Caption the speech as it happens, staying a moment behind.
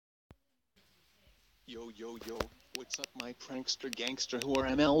Yo yo yo, what's up my prankster gangster who are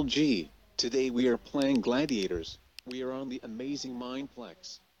MLG? Today we are playing gladiators. We are on the amazing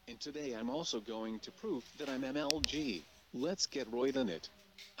Mindplex. And today I'm also going to prove that I'm MLG. Let's get right in it.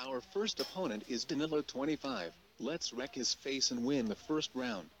 Our first opponent is Danilo 25. Let's wreck his face and win the first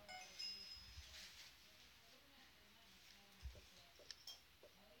round.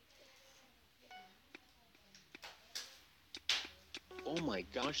 Oh my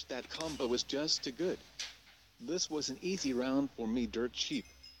gosh, that combo was just too good. This was an easy round for me, dirt sheep.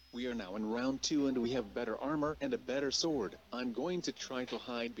 We are now in round 2 and we have better armor and a better sword. I'm going to try to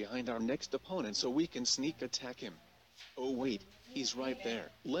hide behind our next opponent so we can sneak attack him. Oh wait, he's right there.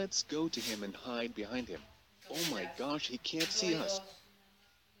 Let's go to him and hide behind him. Oh my gosh, he can't see us.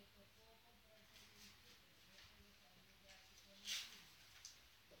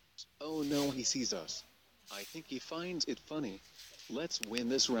 Oh no, he sees us. I think he finds it funny. Let's win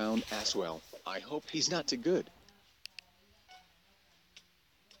this round as well. I hope he's not too good.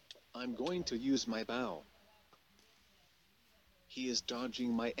 I'm going to use my bow. He is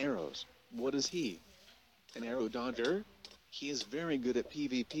dodging my arrows. What is he? An arrow dodger? He is very good at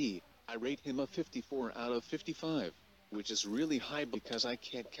PvP. I rate him a 54 out of 55, which is really high because I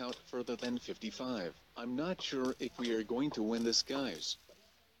can't count further than 55. I'm not sure if we are going to win this, guys.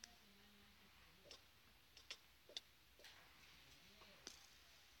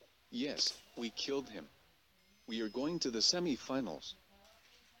 Yes, we killed him. We are going to the semi-finals.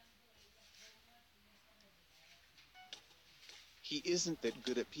 He isn't that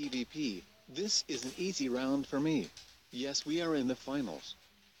good at PvP. This is an easy round for me. Yes, we are in the finals.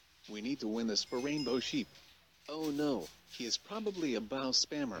 We need to win this for Rainbow Sheep. Oh no, he is probably a bow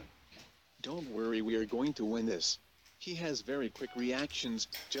spammer. Don't worry, we are going to win this. He has very quick reactions,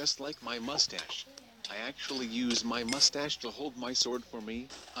 just like my mustache. I actually use my mustache to hold my sword for me.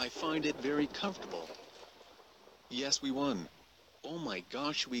 I find it very comfortable. Yes, we won. Oh my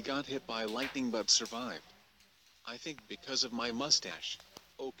gosh, we got hit by lightning but survived. I think because of my mustache.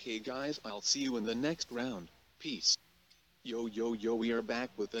 Okay guys, I'll see you in the next round. Peace. Yo yo yo, we are back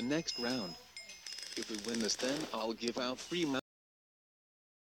with the next round. If we win this, then I'll give out free mount.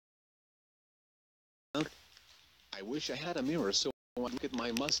 I wish I had a mirror so I could look at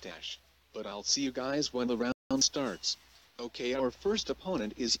my mustache. But I'll see you guys when the round starts. Okay, our first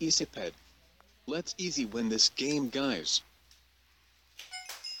opponent is Isiped. Let's easy win this game, guys.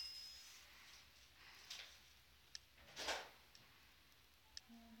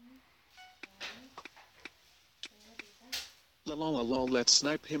 La la la la, let's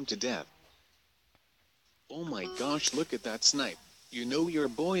snipe him to death. Oh my gosh, look at that snipe. You know your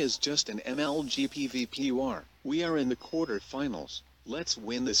boy is just an MLG PvPer. We are in the quarterfinals. Let's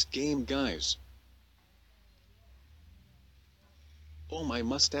win this game, guys. Oh my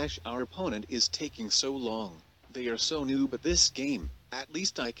mustache, our opponent is taking so long. They are so noob at this game. At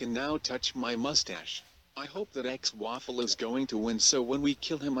least I can now touch my mustache. I hope that X Waffle is going to win so when we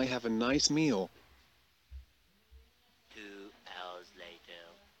kill him I have a nice meal. 2 hours later.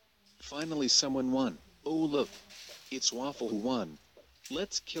 Finally someone won. Oh look. It's Waffle who won.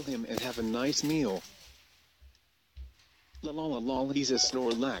 Let's kill him and have a nice meal. La la la la, he's a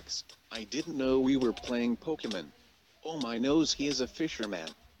Snorlax. I didn't know we were playing Pokemon. Oh my nose, he is a fisherman.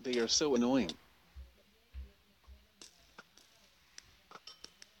 They are so annoying.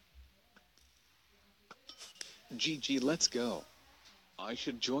 GG, let's go. I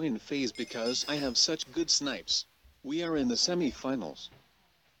should join FaZe because I have such good snipes. We are in the semi-finals.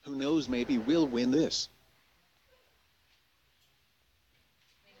 Who knows, maybe we'll win this.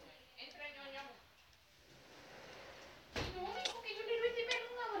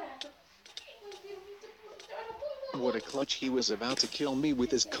 What a clutch, he was about to kill me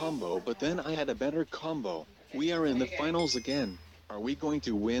with his combo but then I had a better combo. We are in the finals again. Are we going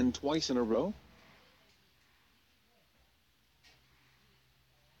to win twice in a row?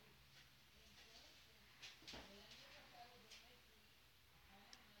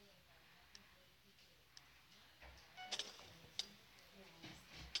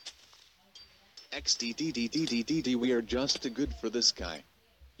 XDDDDDD, we are just too good for this guy.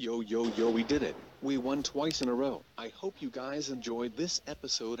 Yo yo yo, we did it. We won twice in a row. I hope you guys enjoyed this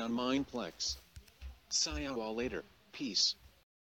episode on Mindplex. See y'all later. Peace.